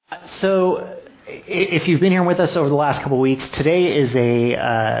So if you've been here with us over the last couple of weeks, today is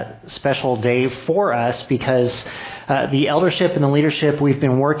a special day for us because the eldership and the leadership, we've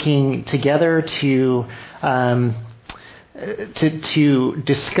been working together to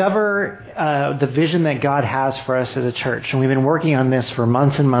discover the vision that God has for us as a church. And we've been working on this for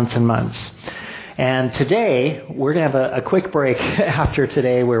months and months and months. And today, we're going to have a quick break after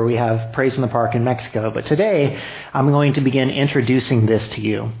today where we have Praise in the Park in Mexico. But today, I'm going to begin introducing this to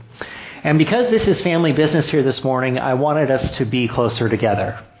you. And because this is family business here this morning, I wanted us to be closer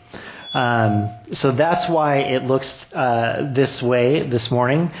together. So that's why it looks this way this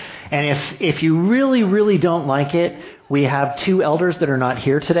morning. And if you really, really don't like it, we have two elders that are not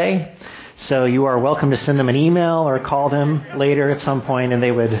here today. So you are welcome to send them an email or call them later at some point, and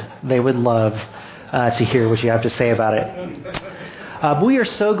they would love to hear what you have to say about it. But we are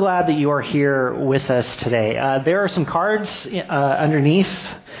so glad that you are here with us today. There are some cards underneath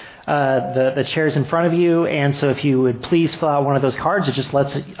the chairs in front of you, and so if you would please fill out one of those cards, it just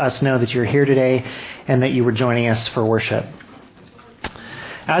lets us know that you're here today and that you were joining us for worship.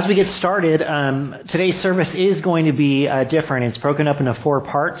 As we get started, today's service is going to be different. It's broken up into 4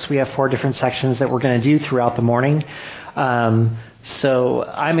 parts. We have 4 different sections that we're going to do throughout the morning. So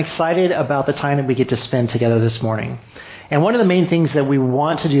I'm excited about the time that we get to spend together this morning. And one of the main things that we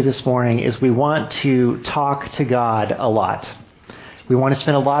want to do this morning is we want to talk to God a lot. We want to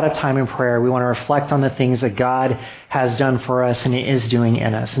spend a lot of time in prayer. We want to reflect on the things that God has done for us and is doing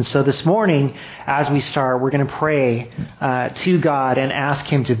in us. And so this morning, as we start, we're going to pray to God and ask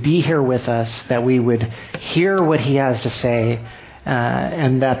Him to be here with us, that we would hear what He has to say,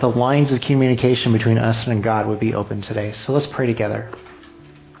 and that the lines of communication between us and God would be open today. So let's pray together.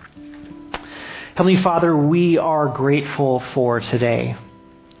 Heavenly Father, we are grateful for today.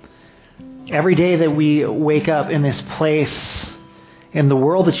 Every day that we wake up in this place, in the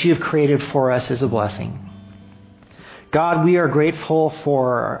world that you have created for us, is a blessing. God, we are grateful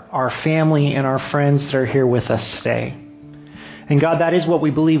for our family and our friends that are here with us today. And God, that is what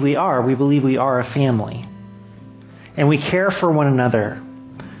we believe we are. We believe we are a family. And we care for one another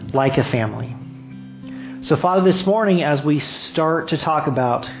like a family. So Father, this morning, as we start to talk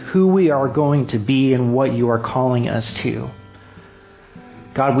about who we are going to be and what you are calling us to,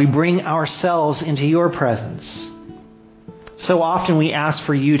 God, we bring ourselves into your presence. So often we ask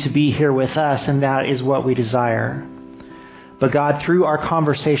for you to be here with us, and that is what we desire. But God, through our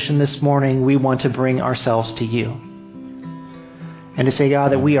conversation this morning, we want to bring ourselves to you. And to say,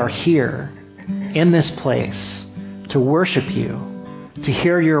 God, that we are here in this place to worship you, to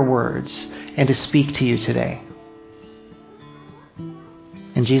hear your words, and to speak to you today.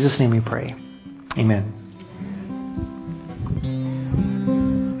 In Jesus' name we pray. Amen.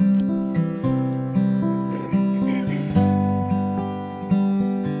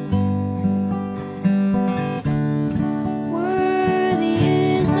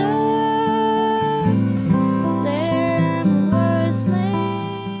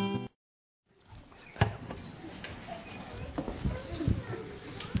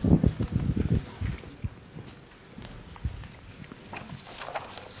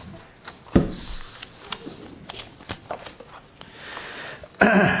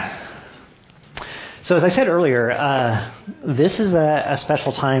 So as I said earlier, this is a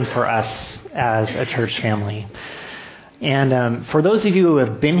special time for us as a church family. And for those of you who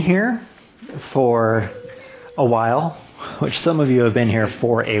have been here for a while, which some of you have been here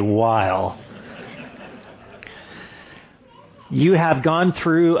for a while, you have gone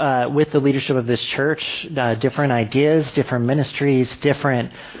through, with the leadership of this church, different ideas, different ministries,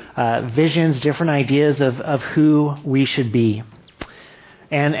 different visions, different ideas of who we should be.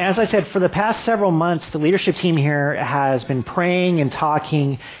 And as I said, for the past several months, the leadership team here has been praying and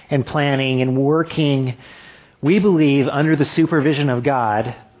talking and planning and working, we believe, under the supervision of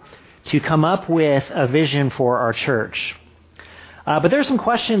God, to come up with a vision for our church. But there are some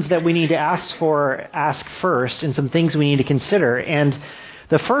questions that we need to ask first, and some things we need to consider. And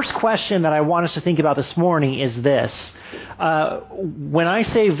the first question that I want us to think about this morning is this. When I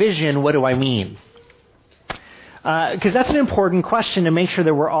say vision, what do I mean? Because that's an important question to make sure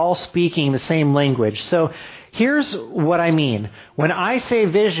that we're all speaking the same language. So here's what I mean. When I say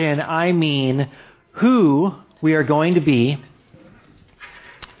vision, I mean who we are going to be,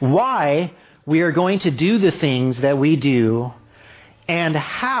 why we are going to do the things that we do, and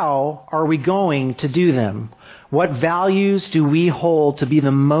how are we going to do them. What values do we hold to be the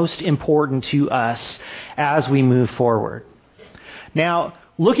most important to us as we move forward? Now,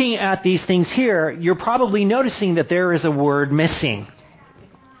 looking at these things here, you're probably noticing that there is a word missing.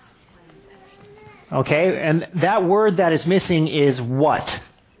 Okay, and that word that is missing is what?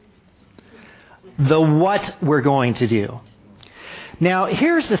 the what we're going to do. Now,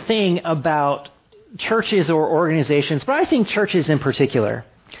 here's the thing about churches or organizations, but I think churches in particular.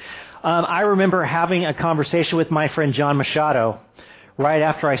 I remember having a conversation with my friend John Machado right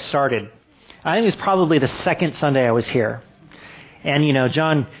after I started. I think it was probably the second Sunday I was here. And,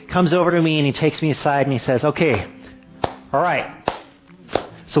 John comes over to me and he takes me aside and he says, okay, all right,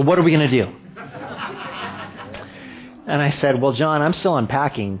 so what are we going to do? And I said, well, John, I'm still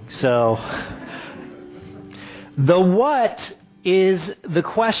unpacking. So the what is the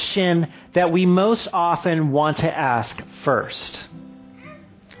question that we most often want to ask first.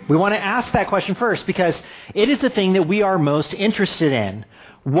 We want to ask that question first because it is the thing that we are most interested in.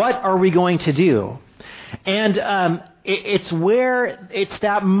 What are we going to do? And it's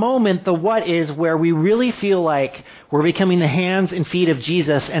that moment, the what is, where we really feel like we're becoming the hands and feet of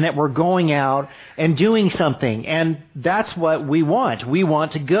Jesus and that we're going out and doing something. And that's what we want. We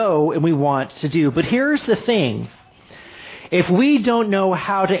want to go and we want to do. But here's the thing. If we don't know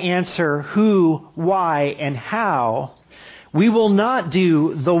how to answer who, why, and how, we will not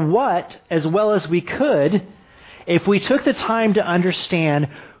do the what as well as we could if we took the time to understand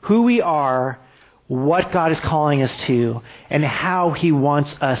who we are, what God is calling us to, and how He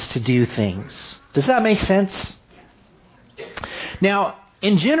wants us to do things. Does that make sense? Now,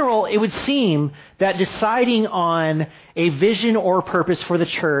 in general, it would seem that deciding on a vision or purpose for the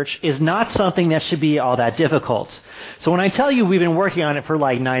church is not something that should be all that difficult. So when I tell you we've been working on it for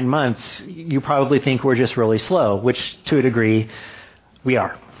like 9 months, you probably think we're just really slow, which to a degree we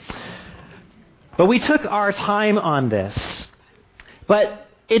are. But we took our time on this. But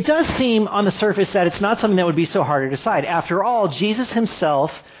it does seem on the surface that it's not something that would be so hard to decide. After all, Jesus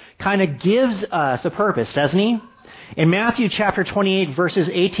Himself kind of gives us a purpose, doesn't He? In Matthew chapter 28, verses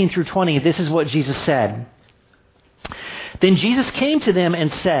 18 through 20, this is what Jesus said. Then Jesus came to them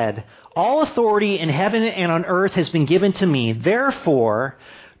and said, all authority in heaven and on earth has been given to me. Therefore,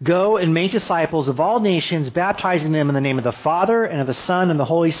 go and make disciples of all nations, baptizing them in the name of the Father and of the Son and the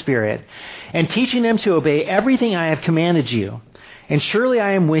Holy Spirit, and teaching them to obey everything I have commanded you. And surely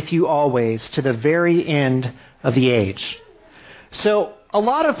I am with you always to the very end of the age. So a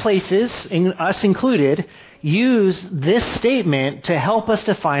lot of places, us included, use this statement to help us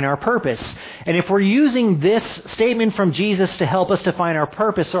define our purpose. And if we're using this statement from Jesus to help us define our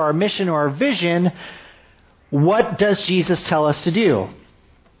purpose or our mission or our vision, what does Jesus tell us to do?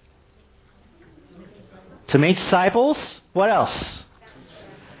 To make disciples. What else?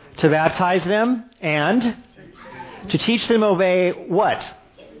 To baptize them and to teach them obey what?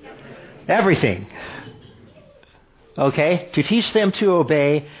 Everything. Okay? To teach them to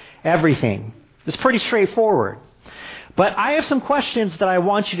obey everything. It's pretty straightforward. But I have some questions that I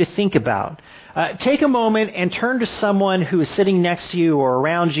want you to think about. Take a moment and turn to someone who is sitting next to you or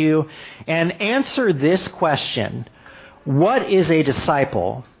around you and answer this question. What is a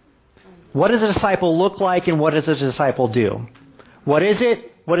disciple? What does a disciple look like and what does a disciple do? What is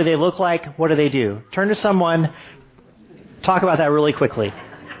it? What do they look like? What do they do? Turn to someone. Talk about that really quickly.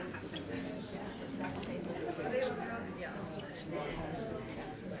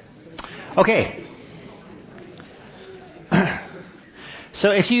 Okay. So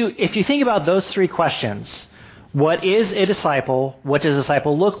if you think about those three questions, what is a disciple, what does a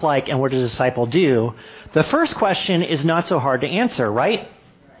disciple look like, and what does a disciple do, the first question is not so hard to answer, right?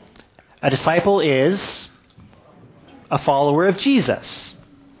 A disciple is a follower of Jesus.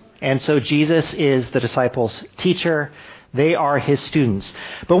 And so Jesus is the disciples' teacher. They are His students.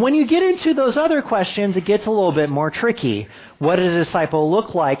 But when you get into those other questions, it gets a little bit more tricky. What does a disciple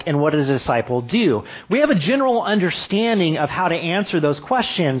look like and what does a disciple do? We have a general understanding of how to answer those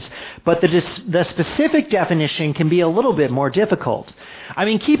questions, but the specific definition can be a little bit more difficult. I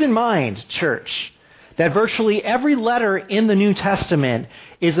mean, keep in mind, church, that virtually every letter in the New Testament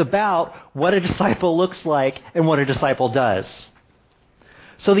is about what a disciple looks like and what a disciple does.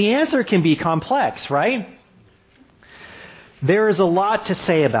 So the answer can be complex, right? There is a lot to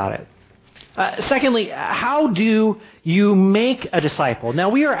say about it. Secondly, how do you make a disciple? Now,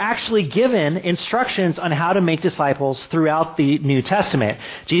 we are actually given instructions on how to make disciples throughout the New Testament.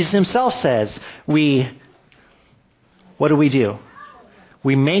 Jesus Himself says, what do?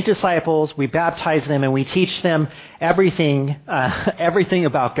 We make disciples, we baptize them, and we teach them everything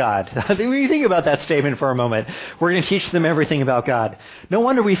about God. I think when you think about that statement for a moment, we're going to teach them everything about God. No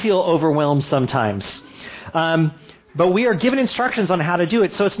wonder we feel overwhelmed sometimes. But we are given instructions on how to do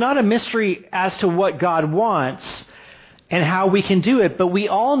it. So it's not a mystery as to what God wants and how we can do it. But we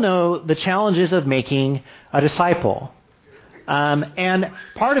all know the challenges of making a disciple. And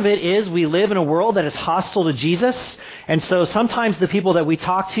part of it is we live in a world that is hostile to Jesus. And so sometimes the people that we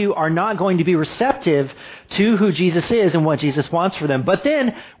talk to are not going to be receptive to who Jesus is and what Jesus wants for them. But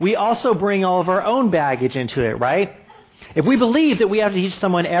then we also bring all of our own baggage into it, right? If we believe that we have to teach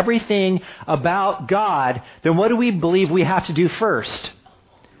someone everything about God, then what do we believe we have to do first?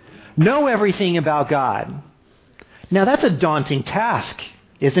 Know everything about God. Now that's a daunting task,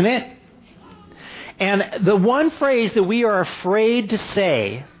 isn't it? And the one phrase that we are afraid to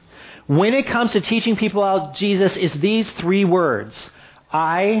say when it comes to teaching people about Jesus is these three words: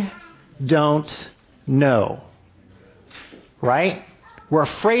 I don't know. Right? We're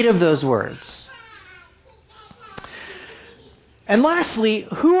afraid of those words. And lastly,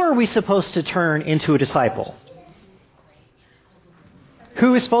 who are we supposed to turn into a disciple?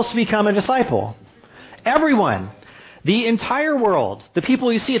 Who is supposed to become a disciple? Everyone. The entire world. The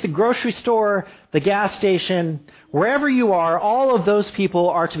people you see at the grocery store, the gas station, wherever you are, all of those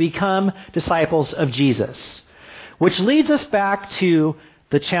people are to become disciples of Jesus. Which leads us back to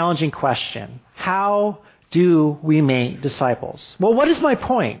the challenging question: how do we make disciples? Well, what is my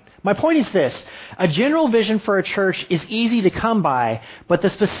point? My point is this: a general vision for a church is easy to come by, but the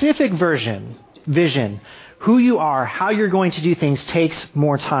specific vision, who you are, how you're going to do things, takes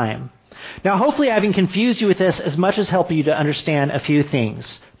more time. Now, hopefully I haven't confused you with this as much as helping you to understand a few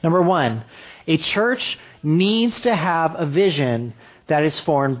things. Number one, a church needs to have a vision that is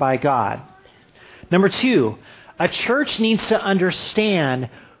formed by God. Number two, a church needs to understand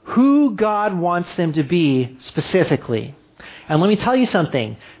who God wants them to be specifically. And let me tell you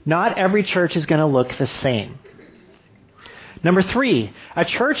something, not every church is going to look the same. Number three, a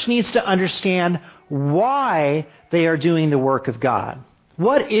church needs to understand why they are doing the work of God.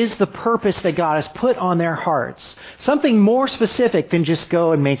 What is the purpose that God has put on their hearts? Something more specific than just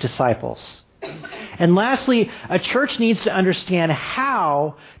go and make disciples. And lastly, a church needs to understand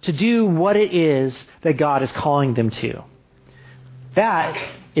how to do what it is that God is calling them to. That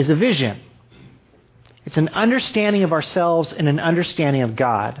is a vision. It's an understanding of ourselves and an understanding of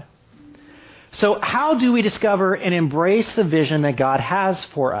God. So how do we discover and embrace the vision that God has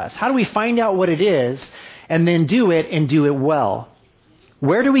for us? How do we find out what it is and then do it and do it well?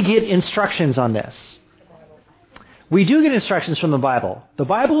 Where do we get instructions on this? We do get instructions from the Bible. The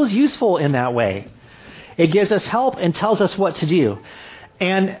Bible is useful in that way. It gives us help and tells us what to do.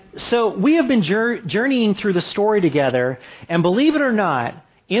 And so we have been journeying through the story together, and believe it or not,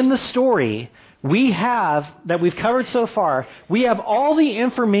 in the story that we've covered so far, we have all the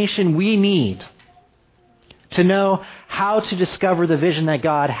information we need to know how to discover the vision that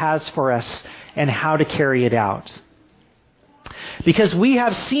God has for us and how to carry it out. Because we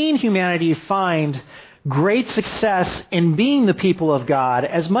have seen humanity find great success in being the people of God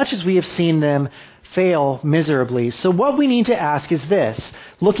as much as we have seen them fail miserably. So what we need to ask is this: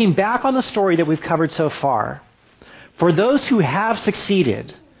 looking back on the story that we've covered so far, for those who have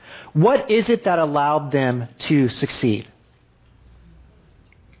succeeded, what is it that allowed them to succeed?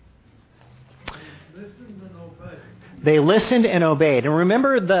 They listened and obeyed. And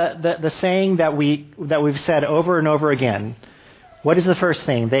remember the saying that we've said over and over again. What is the first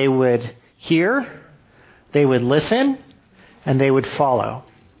thing? They would hear, they would listen, and they would follow.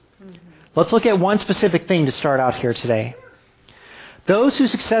 Let's look at one specific thing to start out here today. Those who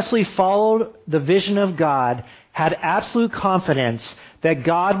successfully followed the vision of God had absolute confidence that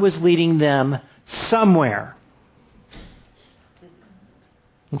God was leading them somewhere.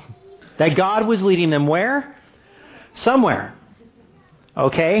 That God was leading them where? Somewhere.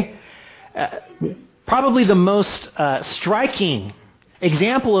 Okay? Probably the most striking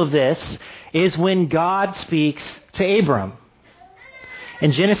example of this is when God speaks to Abram.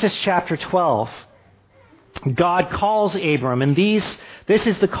 In Genesis chapter 12, God calls Abram, and this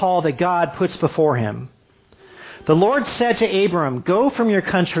is the call that God puts before him. The Lord said to Abram, "Go from your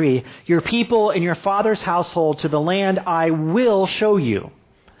country, your people, and your father's household to the land I will show you.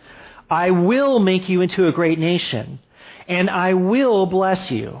 I will make you into a great nation, and I will bless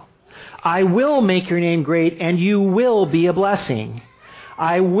you. I will make your name great, and you will be a blessing.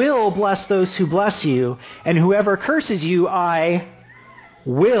 I will bless those who bless you, and whoever curses you, I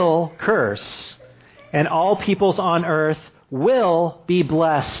will curse. And all peoples on earth will be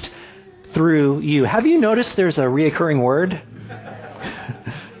blessed through you." Have you noticed there's a reoccurring word?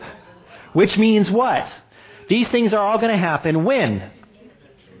 Which means what? These things are all going to happen when?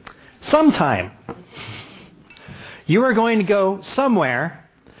 Sometime. You are going to go somewhere,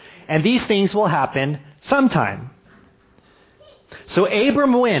 and these things will happen sometime. So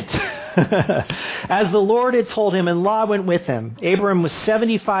Abram went. as the Lord had told him, and Lot went with him. Abram was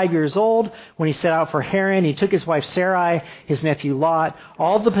 75 years old when he set out for Haran. He took his wife Sarai, his nephew Lot,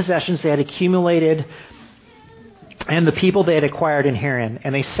 all the possessions they had accumulated, and the people they had acquired in Haran.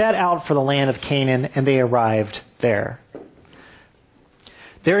 And they set out for the land of Canaan, and they arrived there.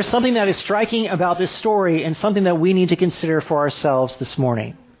 There is something that is striking about this story and something that we need to consider for ourselves this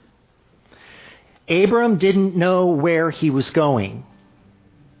morning. Abram didn't know where he was going.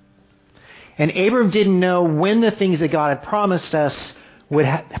 And Abram didn't know when the things that God had promised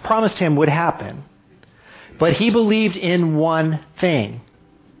him would happen. But he believed in one thing.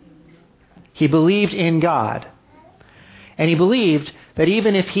 He believed in God. And he believed that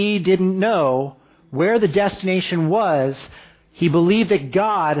even if he didn't know where the destination was, he believed that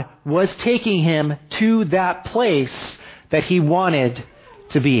God was taking him to that place that he wanted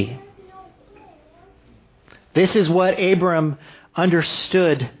to be. This is what Abram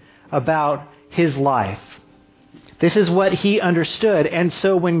understood about his life. This is what he understood. And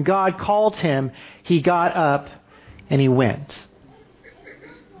so when God called him, he got up and he went.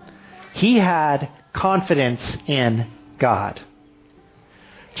 He had confidence in God.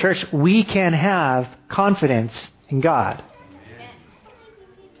 Church, we can have confidence in God.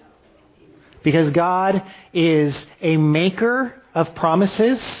 Because God is a maker of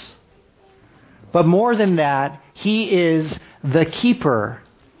promises, but more than that, He is the keeper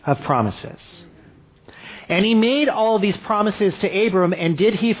of promises. And He made all of these promises to Abram, and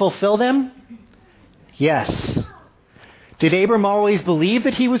did he fulfill them? Yes. Did Abram always believe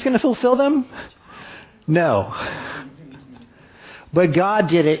that he was going to fulfill them? No. But God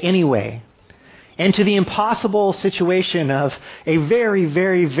did it anyway. And to the impossible situation of a very,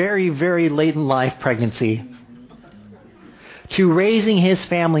 very, very, very late in life pregnancy, to raising his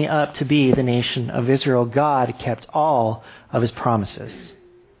family up to be the nation of Israel, God kept all of His promises.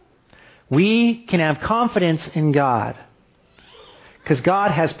 We can have confidence in God because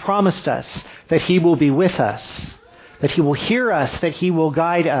God has promised us that He will be with us, that He will hear us, that He will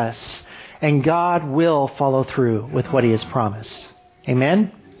guide us, and God will follow through with what He has promised.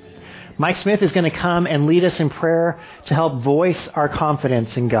 Amen? Mike Smith is going to come and lead us in prayer to help voice our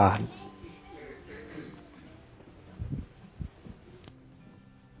confidence in God.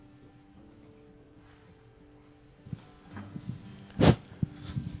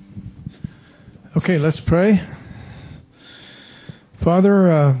 Okay, let's pray.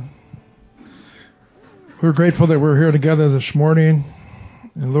 Father, we're grateful that we're here together this morning.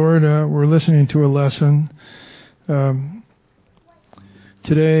 And Lord, we're listening to a lesson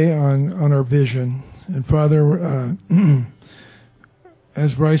today on our vision. And Father,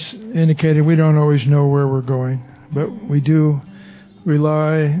 as Bryce indicated, we don't always know where we're going, but we do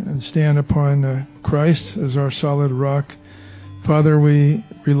rely and stand upon Christ as our solid rock. Father, we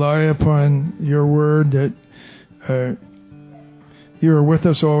rely upon Your word that You are with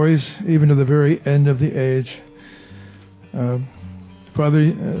us always, even to the very end of the age. Father,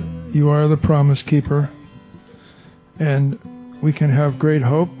 You are the promise keeper, and we can have great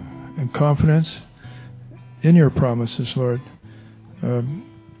hope and confidence in Your promises, Lord.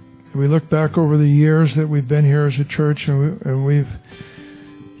 We look back over the years that we've been here as a church, and we've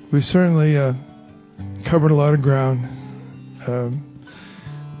certainly covered a lot of ground.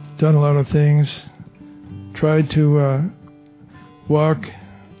 Done a lot of things, tried to walk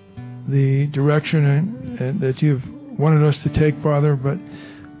the direction that You've wanted us to take, Father, but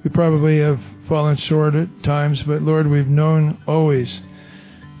we probably have fallen short at times. But Lord, we've known always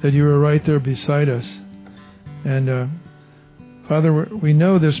that You are right there beside us. And Father, we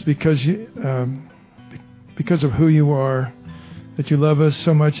know this because of who You are, that You love us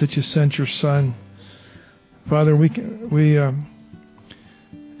so much that You sent Your Son. Father, we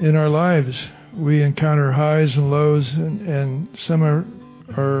in our lives, we encounter highs and lows, and some are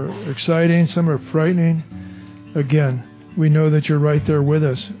exciting, some are frightening. Again, we know that You're right there with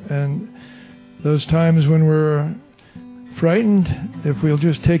us. And those times when we're frightened, if we'll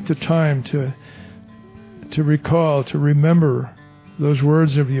just take the time to recall, to remember those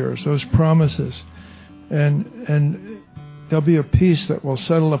words of Yours, those promises, and there'll be a peace that will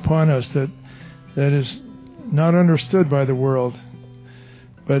settle upon us that is not understood by the world,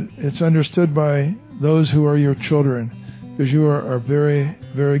 but it's understood by those who are Your children, because You are our very,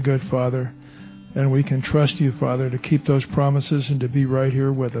 very good Father, and we can trust You, Father, to keep those promises and to be right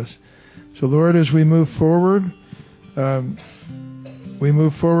here with us. So, Lord, as we move forward with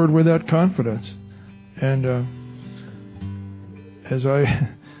that confidence. And as I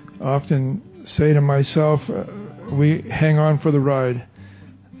often say to myself, we hang on for the ride,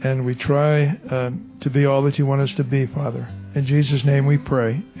 and we try to be all that You want us to be, Father. In Jesus' name we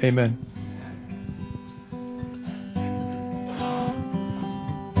pray. Amen.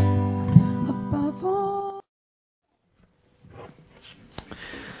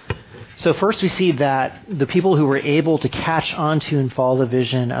 So first we see that the people who were able to catch onto and follow the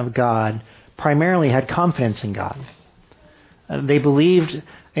vision of God primarily had confidence in God. They believed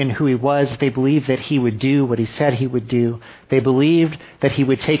in who he was. They believed that he would do what he said he would do. They believed that he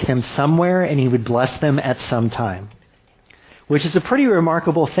would take them somewhere and he would bless them at some time, which is a pretty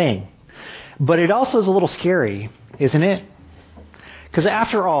remarkable thing. But it also is a little scary, isn't it? Because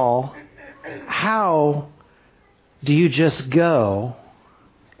after all, how do you just go?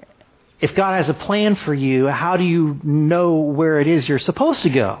 If God has a plan for you, how do you know where it is you're supposed to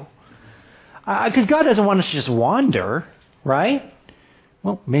go? Because God doesn't want us to just wander, right?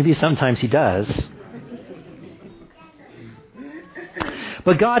 Well, maybe sometimes he does.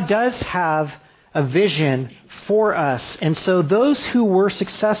 But God does have a vision for us. And so those who were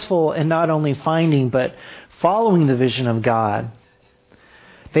successful in not only finding but following the vision of God,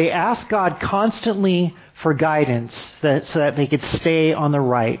 they asked God constantly for guidance so that they could stay on the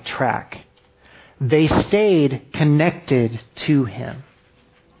right track. They stayed connected to him.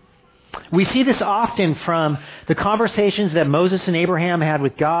 We see this often from the conversations that Moses and Abraham had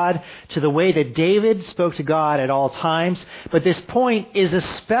with God to the way that David spoke to God at all times. But this point is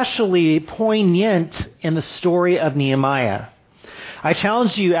especially poignant in the story of Nehemiah. I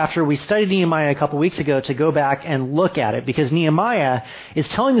challenged you after we studied Nehemiah a couple weeks ago to go back and look at it, because Nehemiah is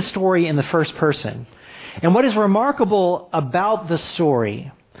telling the story in the first person. And what is remarkable about the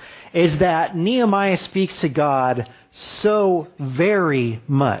story is that Nehemiah speaks to God so very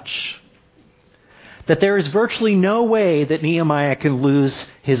much that there is virtually no way that Nehemiah can lose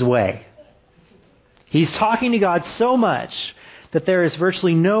his way. He's talking to God so much that there is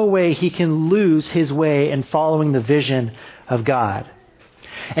virtually no way he can lose his way in following the vision of God.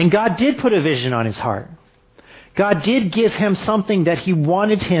 And God did put a vision on his heart. God did give him something that he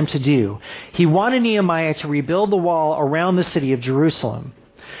wanted him to do. He wanted Nehemiah to rebuild the wall around the city of Jerusalem.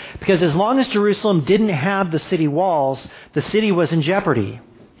 Because as long as Jerusalem didn't have the city walls, the city was in jeopardy.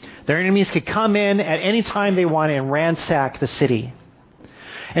 Their enemies could come in at any time they wanted and ransack the city.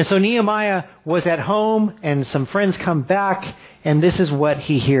 And so Nehemiah was at home, and some friends come back, and this is what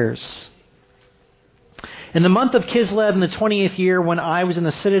he hears. In the month of Kislev in the 20th year, when I was in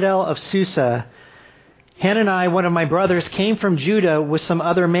the citadel of Susa, Hanani, one of my brothers, came from Judah with some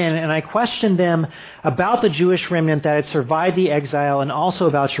other men, and I questioned them about the Jewish remnant that had survived the exile and also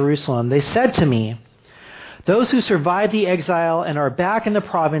about Jerusalem. They said to me, "Those who survived the exile and are back in the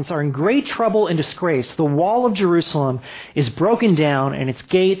province are in great trouble and disgrace. The wall of Jerusalem is broken down, and its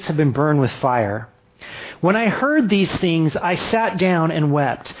gates have been burned with fire." When I heard these things, I sat down and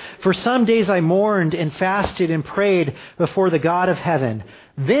wept. For some days I mourned and fasted and prayed before the God of heaven.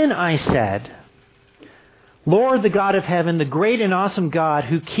 Then I said, "Lord, the God of heaven, the great and awesome God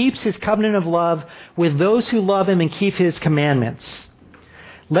who keeps his covenant of love with those who love him and keep his commandments.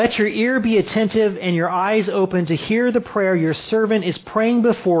 Let your ear be attentive and your eyes open to hear the prayer your servant is praying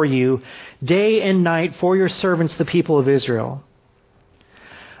before you day and night for your servants, the people of Israel.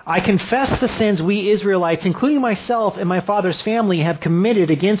 I confess the sins we Israelites, including myself and my father's family, have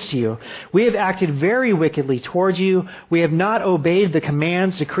committed against you. We have acted very wickedly towards you. We have not obeyed the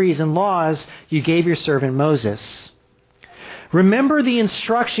commands, decrees, and laws you gave your servant Moses. Remember the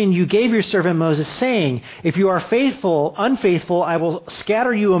instruction you gave your servant Moses, saying, if you are unfaithful, I will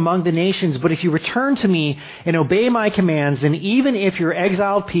scatter you among the nations. But if you return to me and obey my commands, then even if your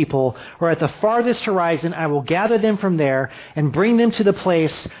exiled people are at the farthest horizon, I will gather them from there and bring them to the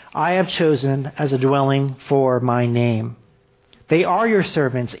place I have chosen as a dwelling for my name. They are your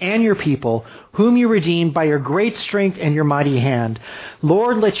servants and your people, whom you redeemed by your great strength and your mighty hand.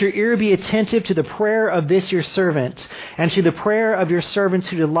 Lord, let your ear be attentive to the prayer of this your servant, and to the prayer of your servants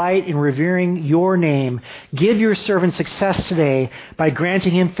who delight in revering your name. Give your servant success today by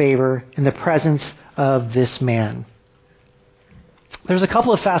granting him favor in the presence of this man." There's a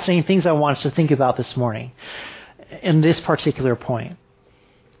couple of fascinating things I want us to think about this morning in this particular point.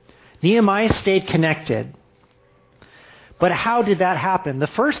 Nehemiah stayed connected. But how did that happen? The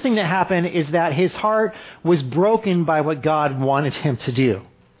first thing that happened is that his heart was broken by what God wanted him to do.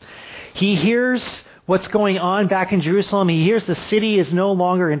 He hears what's going on back in Jerusalem. He hears the city is no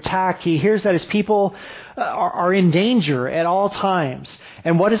longer intact. He hears that his people are in danger at all times.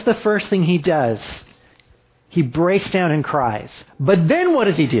 And what is the first thing he does? He breaks down and cries. But then what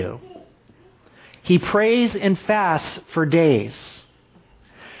does he do? He prays and fasts for days.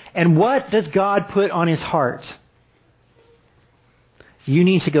 And what does God put on his heart? You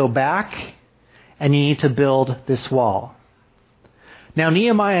need to go back and you need to build this wall. Now,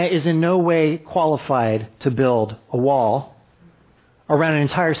 Nehemiah is in no way qualified to build a wall around an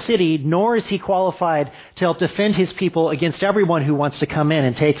entire city, nor is he qualified to help defend his people against everyone who wants to come in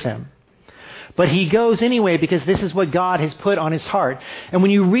and take them. But he goes anyway because this is what God has put on his heart. And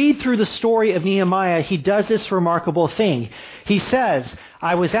when you read through the story of Nehemiah, he does this remarkable thing. He says,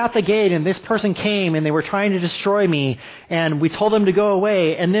 I was at the gate and this person came and they were trying to destroy me and we told them to go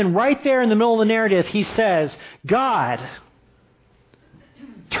away. And then right there in the middle of the narrative, he says, God,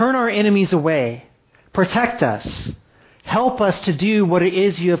 turn our enemies away. Protect us. Help us to do what it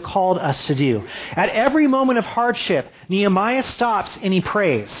is you have called us to do. At every moment of hardship, Nehemiah stops and he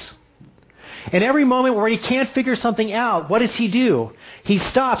prays. In every moment where he can't figure something out, what does he do? He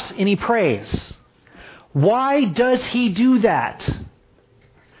stops and he prays. Why does he do that?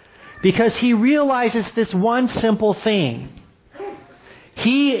 Because he realizes this one simple thing.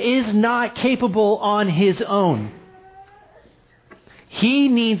 He is not capable on his own. He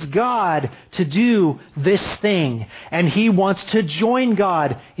needs God to do this thing, and he wants to join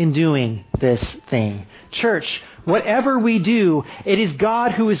God in doing this thing. Church, whatever we do, it is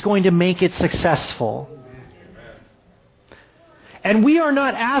God who is going to make it successful. And we are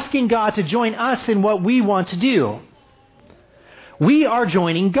not asking God to join us in what we want to do. We are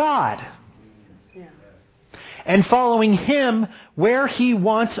joining God and following him where he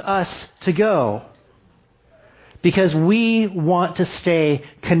wants us to go. Because we want to stay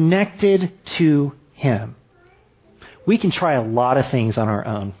connected to him. We can try a lot of things on our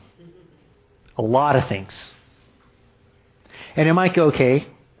own. A lot of things. And it might go okay.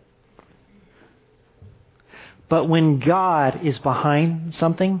 But when God is behind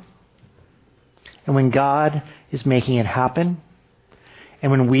something, and when God is making it happen,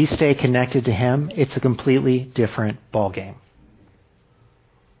 and when we stay connected to him, it's a completely different ballgame.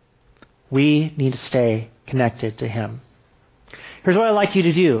 We need to stay connected to him. Here's what I'd like you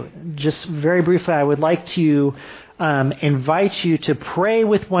to do. Just very briefly, I would like to invite you to pray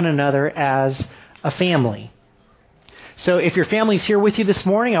with one another as a family. So if your family's here with you this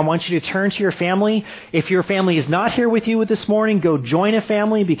morning, I want you to turn to your family. If your family is not here with you this morning, go join a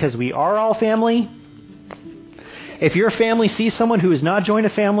family because we are all family. If your family sees someone who has not joined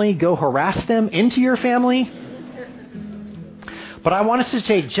a family, go harass them into your family. But I want us to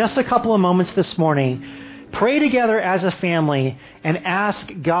take just a couple of moments this morning, pray together as a family, and ask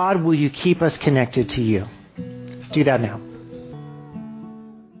God, will you keep us connected to you? Do that now.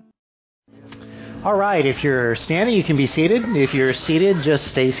 All right, if you're standing, you can be seated. If you're seated, just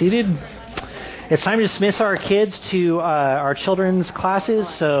stay seated. It's time to dismiss our kids to our children's classes.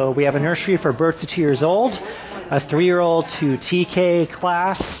 So we have a nursery for birth to 2 years old, a 3-year-old to TK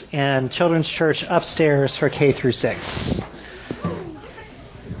class, and children's church upstairs for K through 6.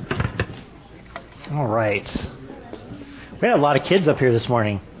 All right. We had a lot of kids up here this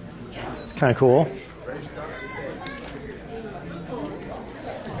morning. It's kind of cool.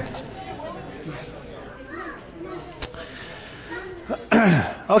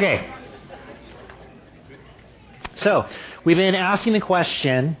 Okay. So, we've been asking the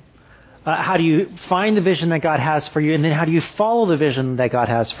question, how do you find the vision that God has for you, and then how do you follow the vision that God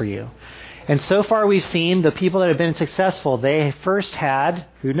has for you? And so far we've seen the people that have been successful, they first had,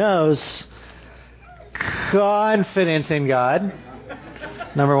 who knows, confidence in God,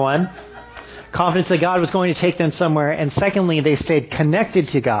 number one. Confidence that God was going to take them somewhere. And secondly, they stayed connected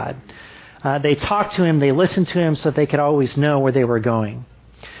to God. They talked to him, they listened to him so that they could always know where they were going.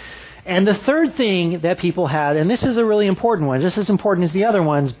 And the third thing that people had, and this is a really important one, just as important as the other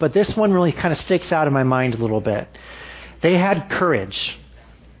ones, but this one really kind of sticks out in my mind a little bit. They had courage.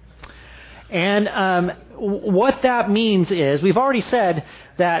 And what that means is, we've already said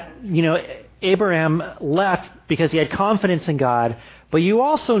that, Abraham left because he had confidence in God, but you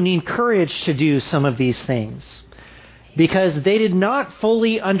also need courage to do some of these things because they did not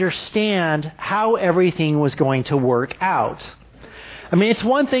fully understand how everything was going to work out. I mean, it's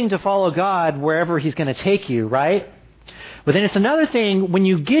one thing to follow God wherever he's going to take you, right? But then it's another thing when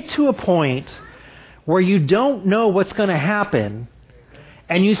you get to a point where you don't know what's going to happen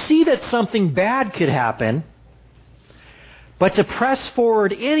and you see that something bad could happen, but to press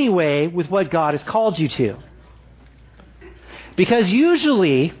forward anyway with what God has called you to. Because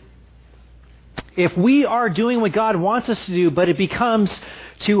usually, if we are doing what God wants us to do, but it becomes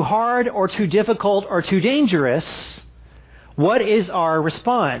too hard or too difficult or too dangerous, what is our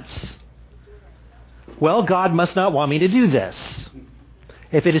response? Well, God must not want me to do this.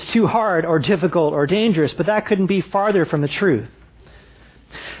 If it is too hard or difficult or dangerous, but that couldn't be farther from the truth.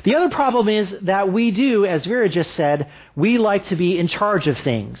 The other problem is that we do, as Vera just said, we like to be in charge of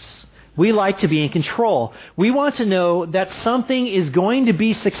things. We like to be in control. We want to know that something is going to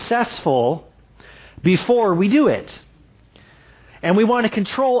be successful before we do it. And we want to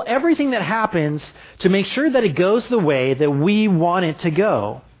control everything that happens to make sure that it goes the way that we want it to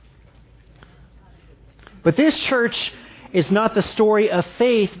go. But this church is not the story of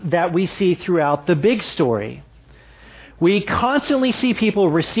faith that we see throughout the big story. We constantly see people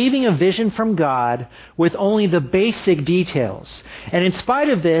receiving a vision from God with only the basic details. And in spite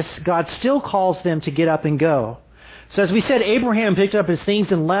of this, God still calls them to get up and go. So as we said, Abraham picked up his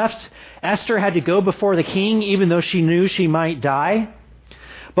things and left. Esther had to go before the king, even though she knew she might die.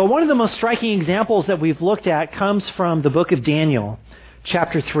 But one of the most striking examples that we've looked at comes from the book of Daniel,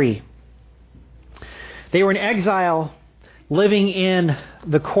 chapter 3. They were in exile, living in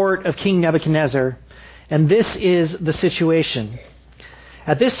the court of King Nebuchadnezzar. And this is the situation.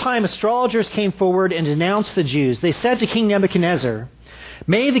 At this time, astrologers came forward and denounced the Jews. They said to King Nebuchadnezzar,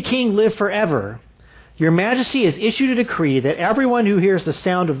 "May the king live forever. Your majesty has issued a decree that everyone who hears the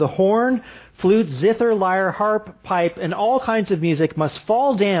sound of the horn, flute, zither, lyre, harp, pipe, and all kinds of music must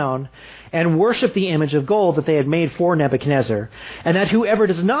fall down and worship the image of gold that they had made for Nebuchadnezzar, and that whoever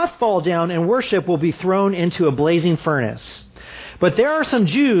does not fall down and worship will be thrown into a blazing furnace. But there are some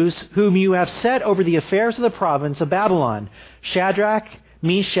Jews whom you have set over the affairs of the province of Babylon, Shadrach,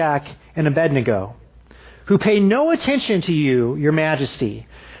 Meshach, and Abednego, who pay no attention to you, your majesty.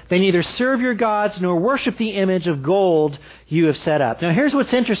 They neither serve your gods nor worship the image of gold you have set up." Now here's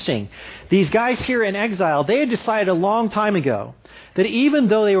what's interesting. These guys here in exile, they had decided a long time ago that even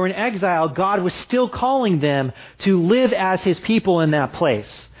though they were in exile, God was still calling them to live as his people in that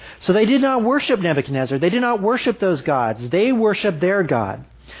place. So they did not worship Nebuchadnezzar. They did not worship those gods. They worshiped their God.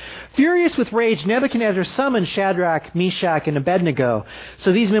 Furious with rage, Nebuchadnezzar summoned Shadrach, Meshach, and Abednego.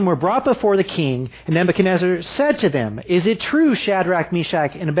 So these men were brought before the king, and Nebuchadnezzar said to them, "Is it true, Shadrach,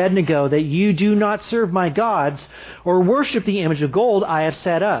 Meshach, and Abednego, that you do not serve my gods or worship the image of gold I have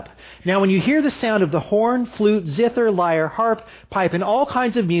set up? Now when you hear the sound of the horn, flute, zither, lyre, harp, pipe, and all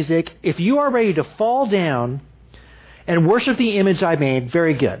kinds of music, if you are ready to fall down and worship the image I made,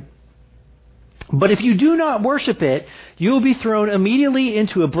 very good. But if you do not worship it, you will be thrown immediately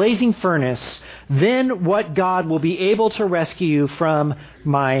into a blazing furnace. Then what God will be able to rescue you from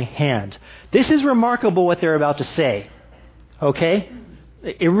my hand?" This is remarkable what they're about to say. Okay?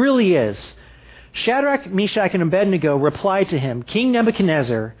 It really is. Shadrach, Meshach, and Abednego replied to him, "King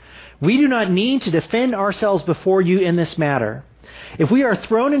Nebuchadnezzar, we do not need to defend ourselves before you in this matter. If we are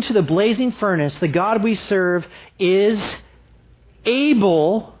thrown into the blazing furnace, the God we serve is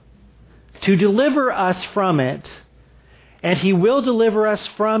able to deliver us from it, and he will deliver us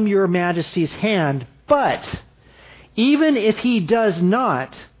from your majesty's hand. But even if he does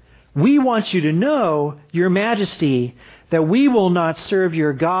not, we want you to know, your majesty, that we will not serve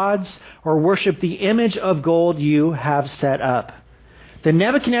your gods or worship the image of gold you have set up." Then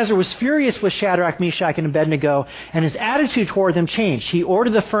Nebuchadnezzar was furious with Shadrach, Meshach, and Abednego, and his attitude toward them changed. He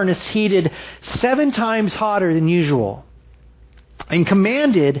ordered the furnace heated 7 times hotter than usual, and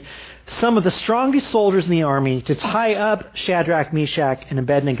commanded some of the strongest soldiers in the army to tie up Shadrach, Meshach, and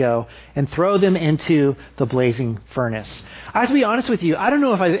Abednego and throw them into the blazing furnace. I have to be honest with you, I don't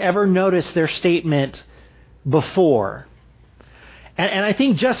know if I've ever noticed their statement before. And I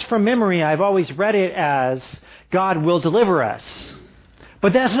think just from memory, I've always read it as, God will deliver us.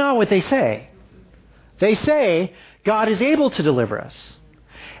 But that's not what they say. They say, God is able to deliver us.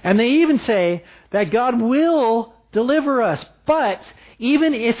 And they even say that God will deliver us. But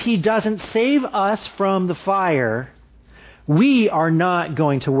even if he doesn't save us from the fire, we are not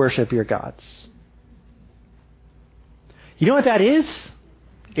going to worship your gods. You know what that is?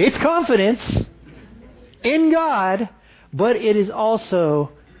 It's confidence in God, but it is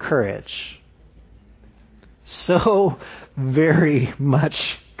also courage. So very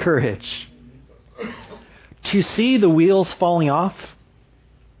much courage. To see the wheels falling off,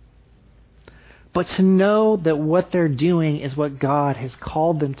 but to know that what they're doing is what God has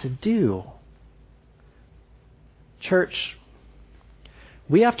called them to do. Church,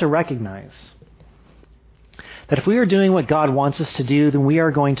 we have to recognize that if we are doing what God wants us to do, then we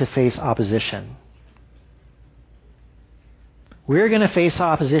are going to face opposition. We are going to face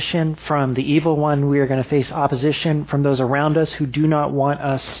opposition from the evil one. We are going to face opposition from those around us who do not want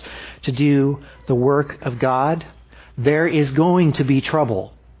us to do the work of God. There is going to be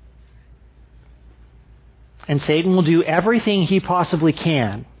trouble. And Satan will do everything he possibly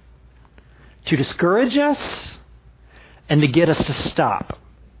can to discourage us and to get us to stop.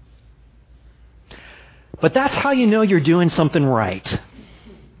 But that's how you know you're doing something right.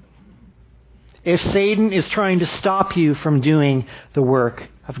 If Satan is trying to stop you from doing the work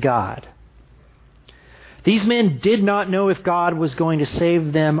of God. These men did not know if God was going to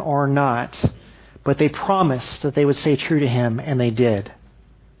save them or not, but they promised that they would stay true to him, and they did.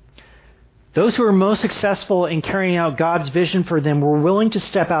 Those who were most successful in carrying out God's vision for them were willing to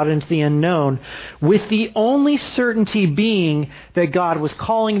step out into the unknown, with the only certainty being that God was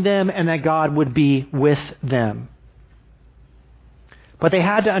calling them and that God would be with them. But they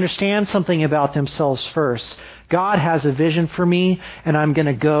had to understand something about themselves first. God has a vision for me, and I'm going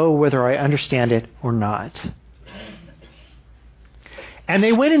to go whether I understand it or not. And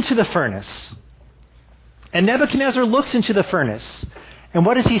they went into the furnace. And Nebuchadnezzar looks into the furnace. And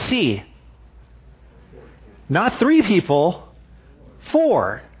what does he see? Not 3 people,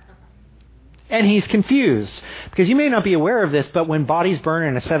 4. And he's confused. Because you may not be aware of this, but when bodies burn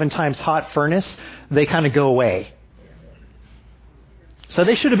in a 7 times hot furnace, they kind of go away. So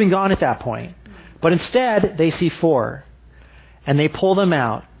they should have been gone at that point. But instead, they see 4. And they pull them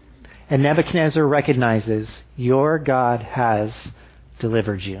out. And Nebuchadnezzar recognizes, your God has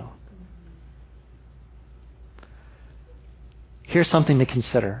delivered you. Here's something to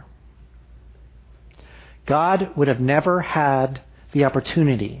consider. God would have never had the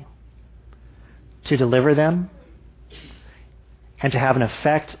opportunity to deliver them and to have an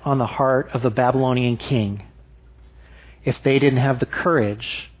effect on the heart of the Babylonian king if they didn't have the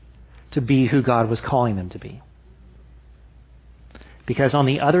courage to be who God was calling them to be. Because on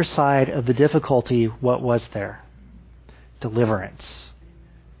the other side of the difficulty, what was there? Deliverance.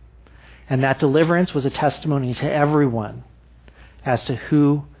 And that deliverance was a testimony to everyone as to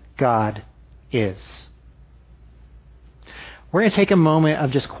who God is. We're going to take a moment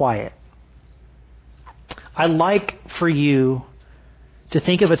of just quiet. I'd like for you to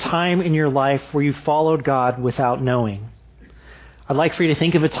think of a time in your life where you followed God without knowing. I'd like for you to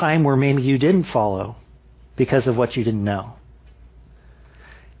think of a time where maybe you didn't follow because of what you didn't know.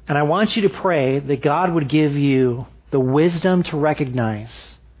 And I want you to pray that God would give you the wisdom to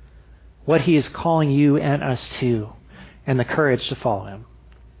recognize what He is calling you and us to, and the courage to follow Him.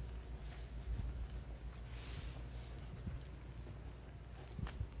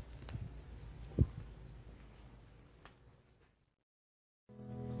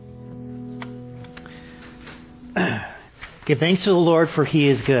 Give thanks to the Lord, for He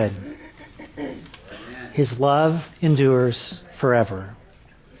is good. His love endures forever.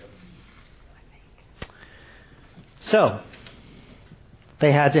 So,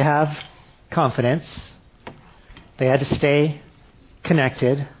 they had to have confidence. They had to stay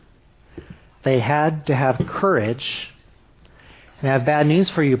connected. They had to have courage. And I have bad news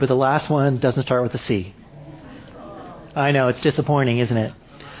for you, but the last one doesn't start with a C. I know, it's disappointing, isn't it?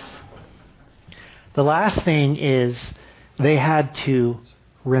 The last thing is they had to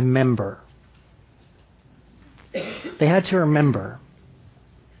remember. They had to remember.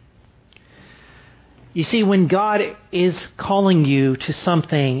 You see, when God is calling you to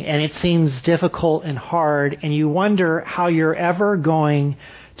something and it seems difficult and hard and you wonder how you're ever going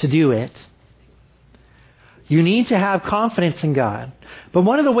to do it, you need to have confidence in God. But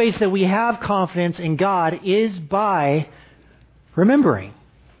one of the ways that we have confidence in God is by remembering.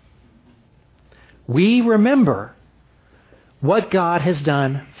 We remember what God has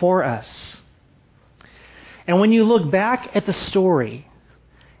done for us. And when you look back at the story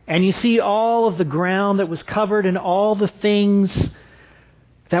and you see all of the ground that was covered and all the things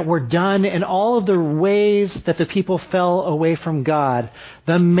that were done and all of the ways that the people fell away from God,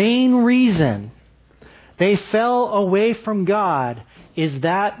 the main reason they fell away from God is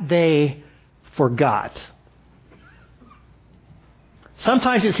that they forgot.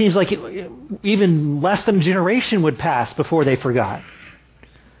 Sometimes it seems like even less than a generation would pass before they forgot.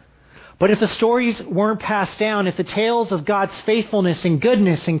 But if the stories weren't passed down, if the tales of God's faithfulness and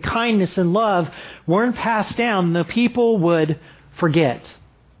goodness and kindness and love weren't passed down, the people would forget.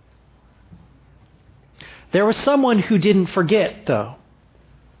 There was someone who didn't forget, though.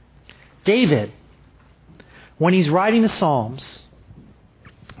 David, when he's writing the Psalms,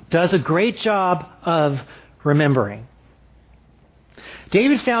 does a great job of remembering.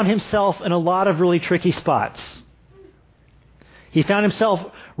 David found himself in a lot of really tricky spots. He found himself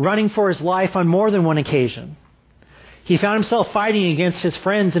running for his life on more than one occasion. He found himself fighting against his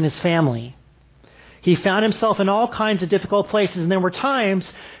friends and his family. He found himself in all kinds of difficult places. And there were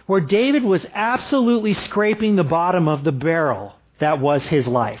times where David was absolutely scraping the bottom of the barrel that was his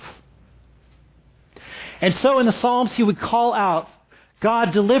life. And so in the Psalms, he would call out,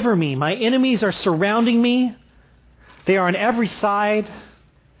 God, deliver me. My enemies are surrounding me. They are on every side.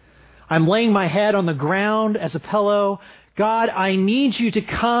 I'm laying my head on the ground as a pillow. God, I need you to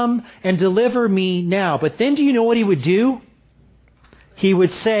come and deliver me now. But then do you know what he would do? He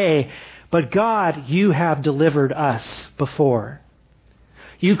would say, but God, you have delivered us before.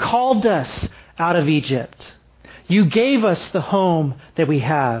 You called us out of Egypt. You gave us the home that we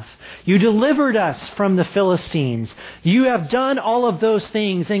have. You delivered us from the Philistines. You have done all of those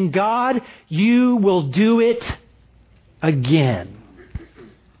things. And God, you will do it again.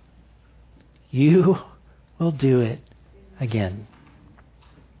 You will do it again.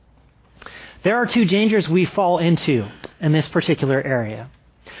 There are two dangers we fall into in this particular area.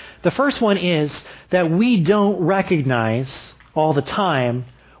 The first one is that we don't recognize all the time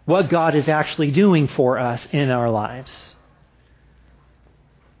what God is actually doing for us in our lives.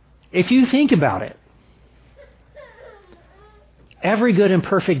 If you think about it, every good and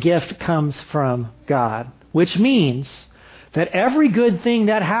perfect gift comes from God, which means that every good thing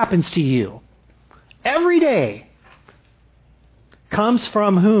that happens to you every day comes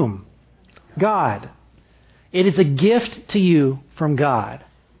from whom? God. It is a gift to you from God,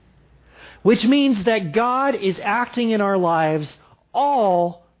 which means that God is acting in our lives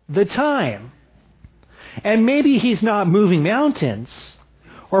all the time. And maybe He's not moving mountains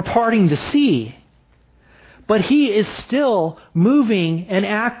or parting the sea, but He is still moving and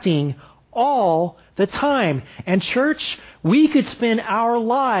acting all the time. And church, we could spend our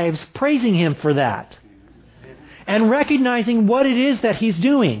lives praising Him for that and recognizing what it is that He's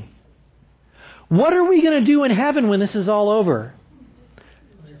doing. What are we going to do in heaven when this is all over?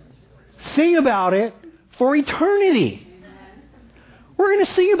 Sing about it for eternity. We're going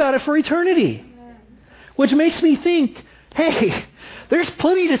to sing about it for eternity. Which makes me think, hey, there's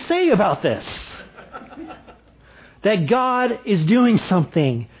plenty to say about this. That God is doing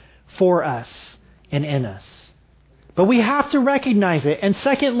something for us and in us. But we have to recognize it. And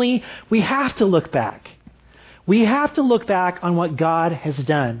secondly, we have to look back. We have to look back on what God has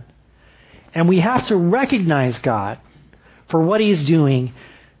done. And we have to recognize God for what He is doing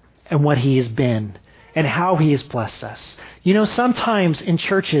and what He has been and how He has blessed us. You know, sometimes in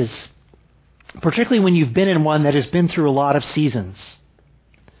churches, particularly when you've been in one that has been through a lot of seasons,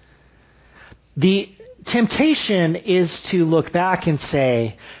 the temptation is to look back and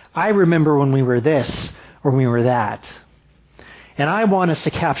say, I remember when we were this or when we were that. And I want us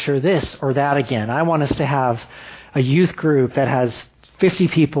to capture this or that again. I want us to have a youth group that has 50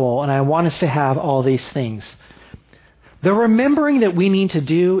 people, and I want us to have all these things. The remembering that we need to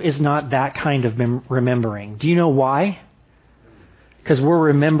do is not that kind of remembering. Do you know why? Because we're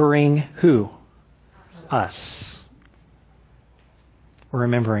remembering who? Us. We're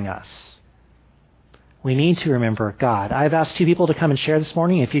remembering us. We need to remember God. I've asked two people to come and share this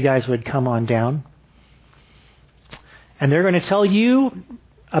morning. If you guys would come on down. And they're going to tell you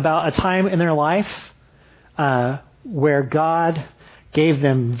about a time in their life where God gave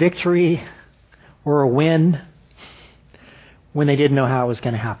them victory or a win when they didn't know how it was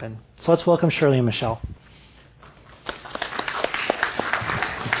going to happen. So let's welcome Shirley and Michelle.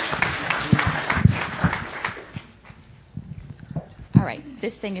 All right,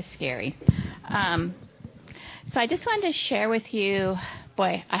 this thing is scary. So I just wanted to share with you,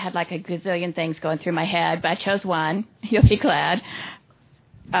 boy, I had like a gazillion things going through my head, but I chose one. You'll be glad.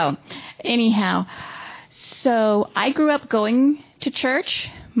 Anyhow, so I grew up going to church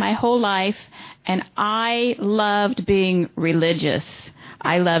my whole life, and I loved being religious.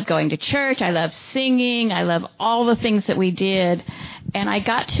 I loved going to church. I loved singing. I loved all the things that we did. And I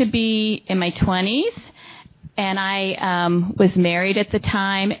got to be in my 20s, and I was married at the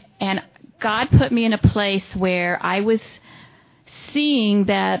time, and God put me in a place where I was seeing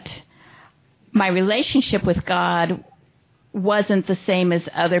that my relationship with God wasn't the same as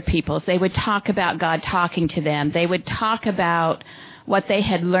other people's. They would talk about God talking to them. They would talk about what they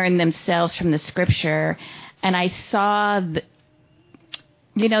had learned themselves from the Scripture, and I saw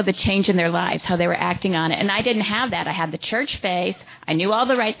the change in their lives, how they were acting on it. And I didn't have that. I had the church face. I knew all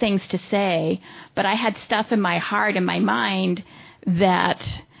the right things to say, but I had stuff in my heart and my mind that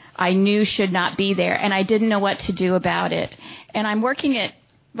I knew should not be there, and I didn't know what to do about it. And I'm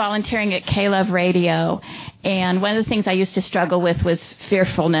volunteering at K-Love Radio, and one of the things I used to struggle with was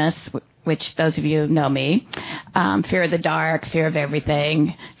fearfulness, which those of you know me, fear of the dark, fear of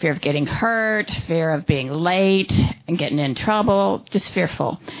everything, fear of getting hurt, fear of being late and getting in trouble, just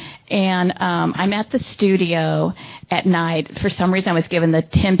fearful. And I'm at the studio at night. For some reason, I was given the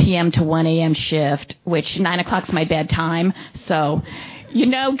 10 p.m. to 1 a.m. shift, which 9 o'clock is my bedtime. So,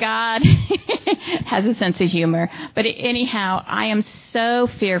 God has a sense of humor. But anyhow, I am so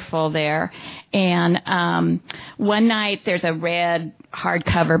fearful there. And one night, there's a red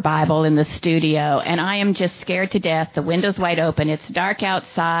hardcover Bible in the studio, and I am just scared to death. The window's wide open. It's dark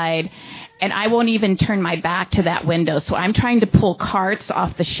outside. And I won't even turn my back to that window. So I'm trying to pull carts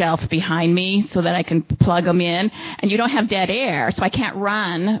off the shelf behind me so that I can plug them in. And you don't have dead air, so I can't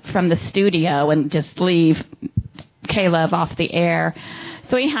run from the studio and just leave K-Love off the air.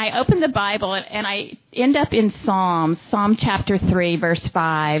 So anyhow, I opened the Bible, and I end up in Psalm chapter 3, verse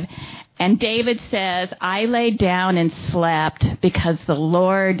 5. And David says, I laid down and slept because the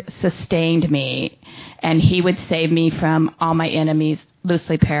Lord sustained me, and he would save me from all my enemies,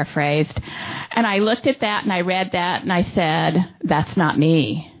 loosely paraphrased. And I looked at that, and I read that, and I said, that's not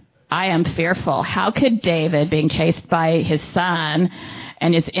me. I am fearful. How could David, being chased by his son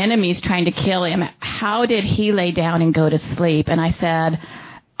and his enemies trying to kill him, how did he lay down and go to sleep? And I said,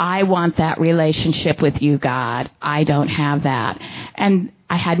 I want that relationship with you, God. I don't have that. And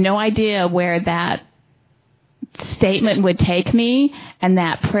I had no idea where that statement would take me and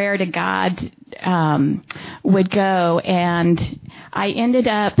that prayer to God would go. And I ended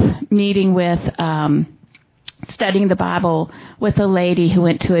up meeting with, studying the Bible with a lady who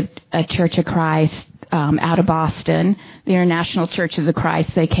went to a Church of Christ out of Boston, the International Churches of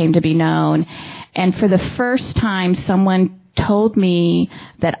Christ. They came to be known. And for the first time, someone told me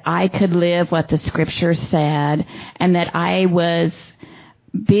that I could live what the Scripture said, and that I was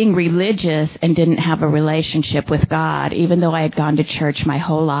being religious and didn't have a relationship with God, even though I had gone to church my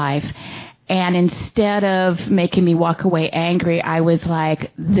whole life. And instead of making me walk away angry, I was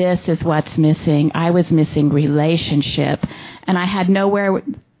like, this is what's missing. I was missing relationship. And I had no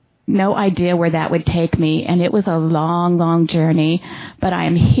idea where that would take me. And it was a long, long journey. But I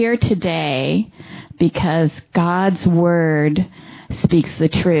am here today because God's Word speaks the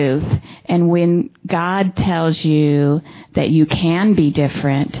truth. And when God tells you that you can be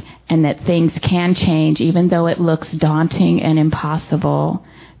different and that things can change, even though it looks daunting and impossible,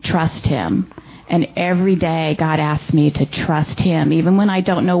 trust Him. And every day God asks me to trust Him, even when I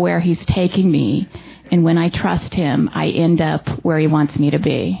don't know where He's taking me. And when I trust Him, I end up where He wants me to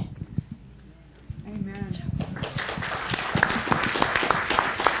be.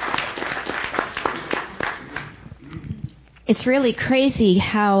 It's really crazy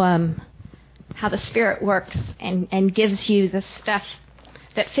how the Spirit works and gives you the stuff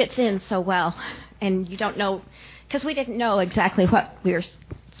that fits in so well. And you don't know, because we didn't know exactly what we were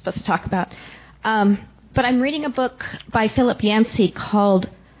supposed to talk about. But I'm reading a book by Philip Yancey called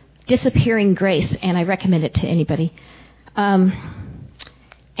Disappearing Grace, and I recommend it to anybody. And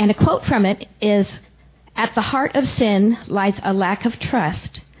a quote from it is, "At the heart of sin lies a lack of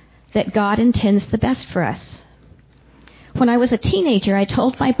trust that God intends the best for us." When I was a teenager, I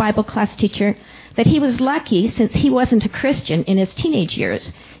told my Bible class teacher that he was lucky since he wasn't a Christian in his teenage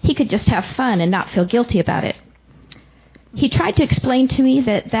years. He could just have fun and not feel guilty about it. He tried to explain to me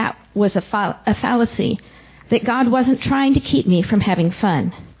that that was a fallacy, that God wasn't trying to keep me from having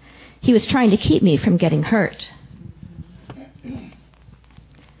fun. He was trying to keep me from getting hurt.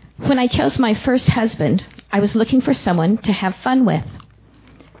 When I chose my first husband, I was looking for someone to have fun with.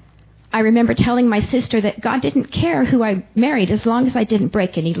 I remember telling my sister that God didn't care who I married as long as I didn't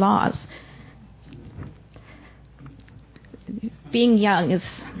break any laws. Being young is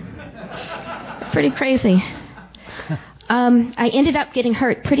pretty crazy. I ended up getting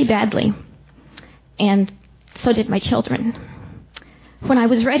hurt pretty badly, and so did my children. When I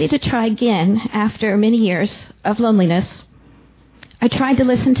was ready to try again after many years of loneliness, I tried to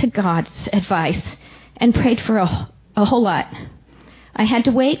listen to God's advice and prayed for a whole lot. I had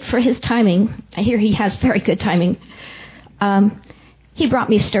to wait for His timing. I hear He has very good timing. He brought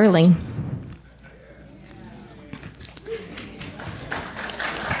me Sterling.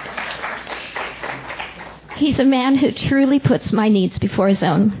 He's a man who truly puts my needs before his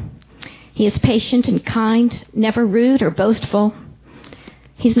own. He is patient and kind, never rude or boastful.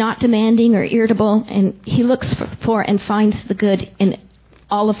 He's not demanding or irritable, and he looks for and finds the good in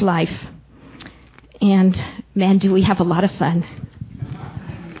all of life. And man, do we have a lot of fun.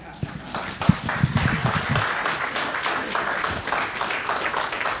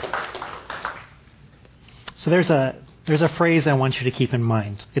 So there's a phrase I want you to keep in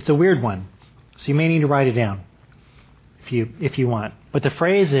mind. It's a weird one, so you may need to write it down if you want. But the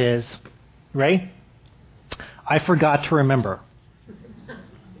phrase is, ready? I forgot to remember.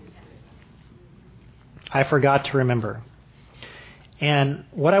 I forgot to remember. And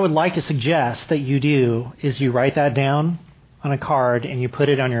what I would like to suggest that you do is you write that down on a card and you put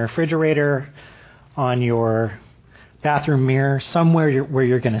it on your refrigerator, on your bathroom mirror, somewhere where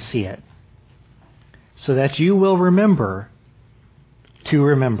you're going to see it, so that you will remember to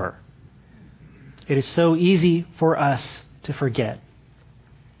remember. It is so easy for us to forget.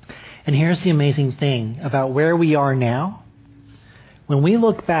 And here's the amazing thing about where we are now. When we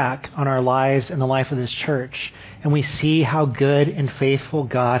look back on our lives and the life of this church, and we see how good and faithful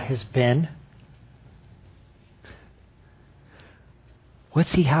God has been,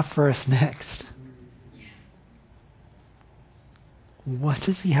 what's He have for us next? what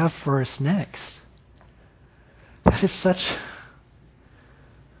does he have for us next? That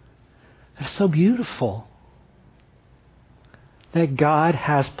is so beautiful. That God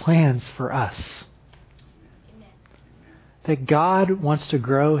has plans for us. That God wants to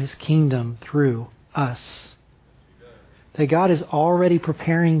grow his kingdom through us. That God is already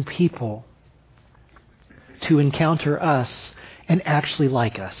preparing people to encounter us and actually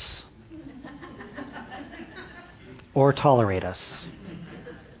like us. Or tolerate us.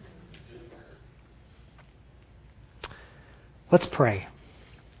 Let's pray.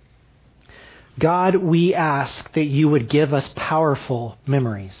 God, we ask that you would give us powerful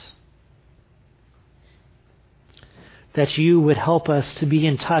memories. That you would help us to be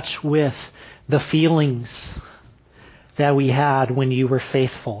in touch with the feelings that we had when you were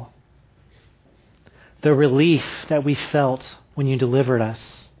faithful. The relief that we felt when you delivered us.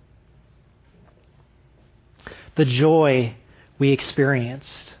 The joy we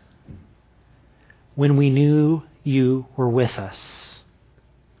experienced when we knew you were with us.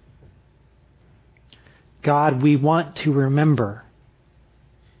 God, we want to remember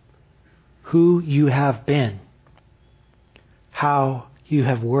who you have been, how you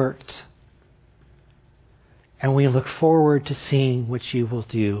have worked, and we look forward to seeing what you will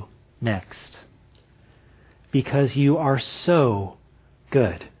do next, because you are so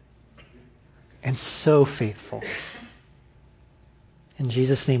good and so faithful. In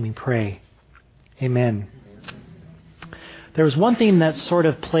Jesus' name we pray. Amen. There was one theme that sort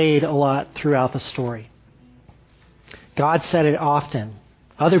of played a lot throughout the story. God said it often.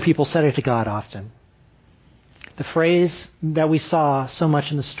 Other people said it to God often. The phrase that we saw so much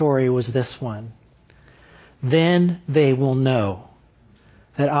in the story was this one. Then they will know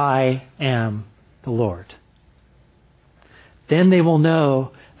that I am the Lord. Then they will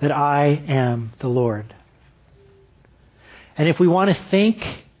know that I am the Lord. And if we want to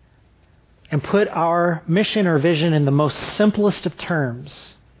think and put our mission or vision in the most simplest of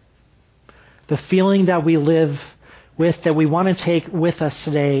terms, the feeling that we live with, that we want to take with us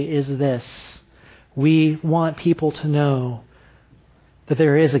today is this. We want people to know that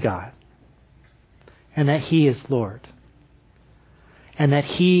there is a God and that he is Lord and that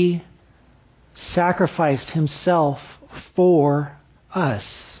he sacrificed himself for us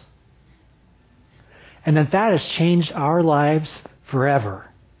and that has changed our lives forever.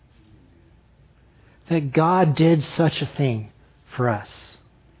 That God did such a thing for us.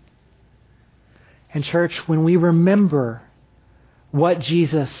 And church, when we remember what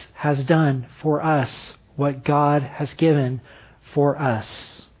Jesus has done for us, what God has given for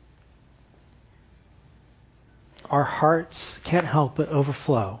us, our hearts can't help but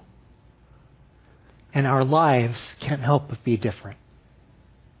overflow, and our lives can't help but be different.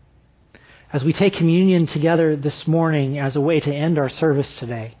 As we take communion together this morning as a way to end our service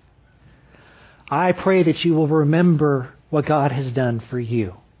today, I pray that you will remember what God has done for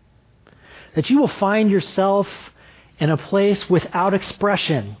you. That you will find yourself in a place without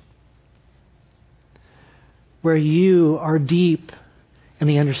expression where you are deep in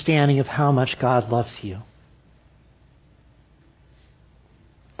the understanding of how much God loves you.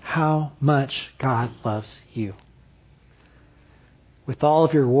 How much God loves you. With all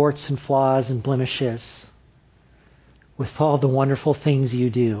of your warts and flaws and blemishes, with all the wonderful things you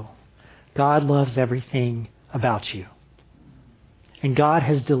do, God loves everything about you. And God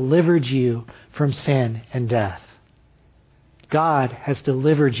has delivered you from sin and death. God has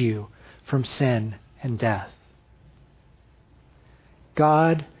delivered you from sin and death.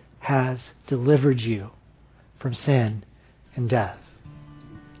 God has delivered you from sin and death.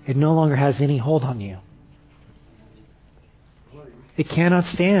 It no longer has any hold on you. It cannot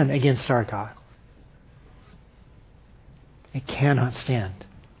stand against our God. It cannot stand.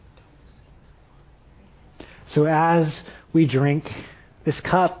 So as we drink this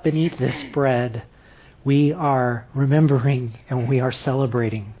cup and eat this bread, we are remembering and we are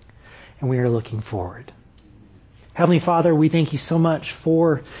celebrating and we are looking forward. Heavenly Father, we thank you so much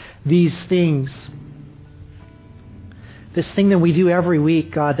for these things. This thing that we do every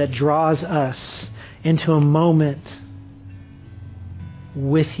week, God, that draws us into a moment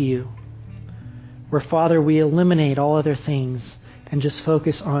with you, where, Father, we eliminate all other things and just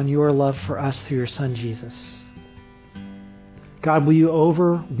focus on your love for us through your Son, Jesus. God, will you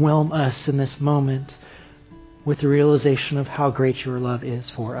overwhelm us in this moment with the realization of how great your love is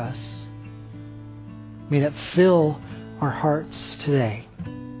for us. May that fill our hearts today.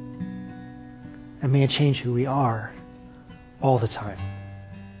 And may it change who we are all the time.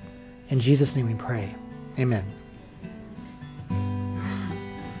 In Jesus' name we pray. Amen.